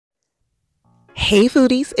Hey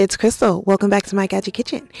foodies, it's Crystal. Welcome back to my Gadget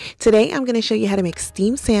Kitchen. Today I'm going to show you how to make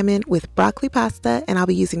steamed salmon with broccoli pasta, and I'll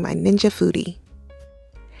be using my Ninja Foodi.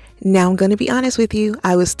 Now I'm going to be honest with you,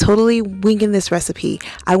 I was totally winging this recipe.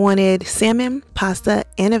 I wanted salmon, pasta,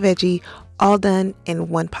 and a veggie all done in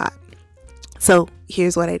one pot. So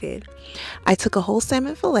here's what I did. I took a whole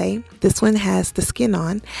salmon fillet. This one has the skin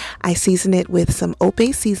on. I seasoned it with some Old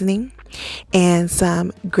Bay seasoning and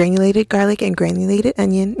some granulated garlic and granulated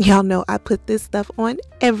onion. Y'all know I put this stuff on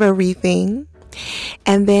everything.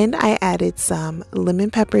 And then I added some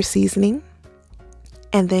lemon pepper seasoning.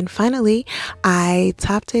 And then finally, I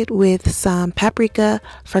topped it with some paprika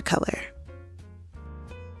for color.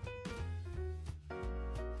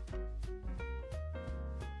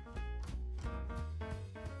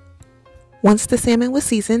 Once the salmon was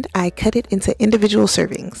seasoned, I cut it into individual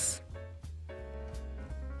servings.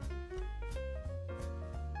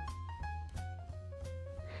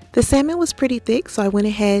 The salmon was pretty thick, so I went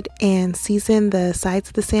ahead and seasoned the sides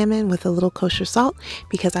of the salmon with a little kosher salt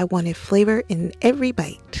because I wanted flavor in every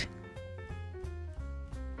bite.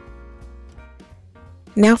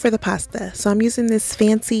 Now for the pasta. So I'm using this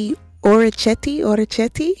fancy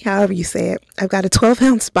orecchiette, however you say it. I've got a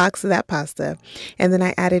 12-ounce box of that pasta, and then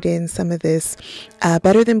I added in some of this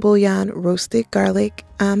better than bouillon roasted garlic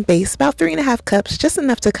base, about 3.5 cups, just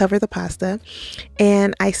enough to cover the pasta,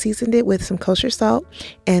 and I seasoned it with some kosher salt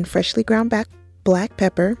and freshly ground black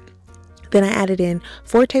pepper. Then I added in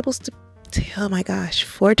 4 tablespoons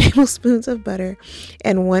of butter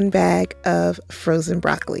and 1 bag of frozen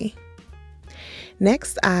broccoli.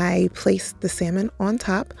 Next, I placed the salmon on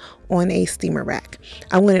top on a steamer rack.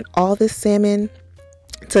 I wanted all this salmon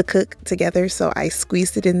to cook together, so I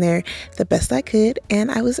squeezed it in there the best I could,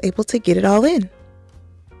 and I was able to get it all in.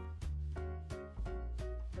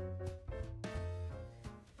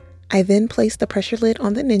 I then placed the pressure lid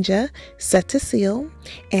on the Ninja, set to seal,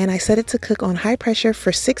 and I set it to cook on high pressure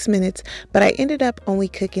for 6 minutes, but I ended up only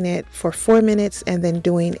cooking it for 4 minutes and then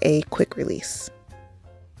doing a quick release.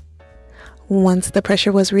 Once the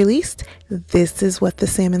pressure was released, this is what the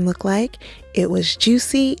salmon looked like. It was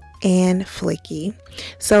juicy and flaky.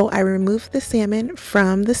 So I removed the salmon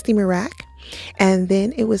from the steamer rack, and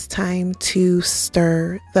then it was time to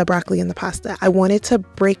stir the broccoli and the pasta. I wanted to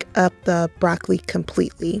break up the broccoli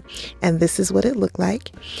completely, and this is what it looked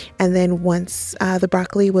like. And then once the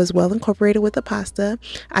broccoli was well incorporated with the pasta,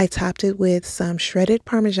 I topped it with some shredded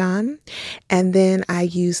parmesan, and then I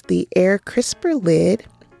used the air crisper lid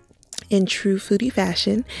in true foodie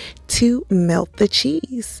fashion to melt the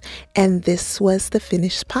cheese, and this was the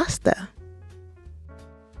finished pasta.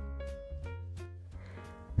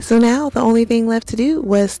 So now the only thing left to do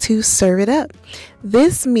was to serve it up.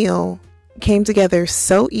 This meal came together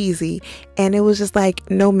so easy, and it was just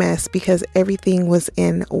like no mess because everything was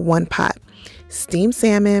in one pot. Steamed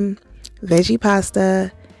salmon, veggie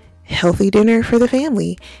pasta, healthy dinner for the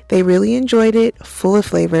family. They really enjoyed it, full of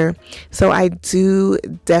flavor. So I do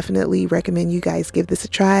definitely recommend you guys give this a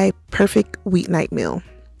try. Perfect weeknight meal.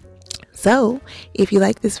 So if you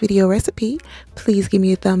like this video recipe, please give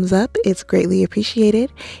me a thumbs up. It's greatly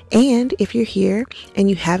appreciated. And if you're here and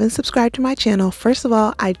you haven't subscribed to my channel, first of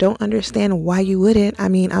all, I don't understand why you wouldn't. I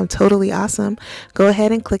mean, I'm totally awesome. Go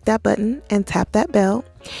ahead and click that button and tap that bell.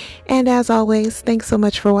 And as always, thanks so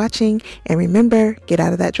much for watching. And remember, get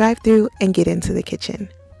out of that drive-thru and get into the kitchen.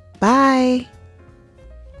 Bye.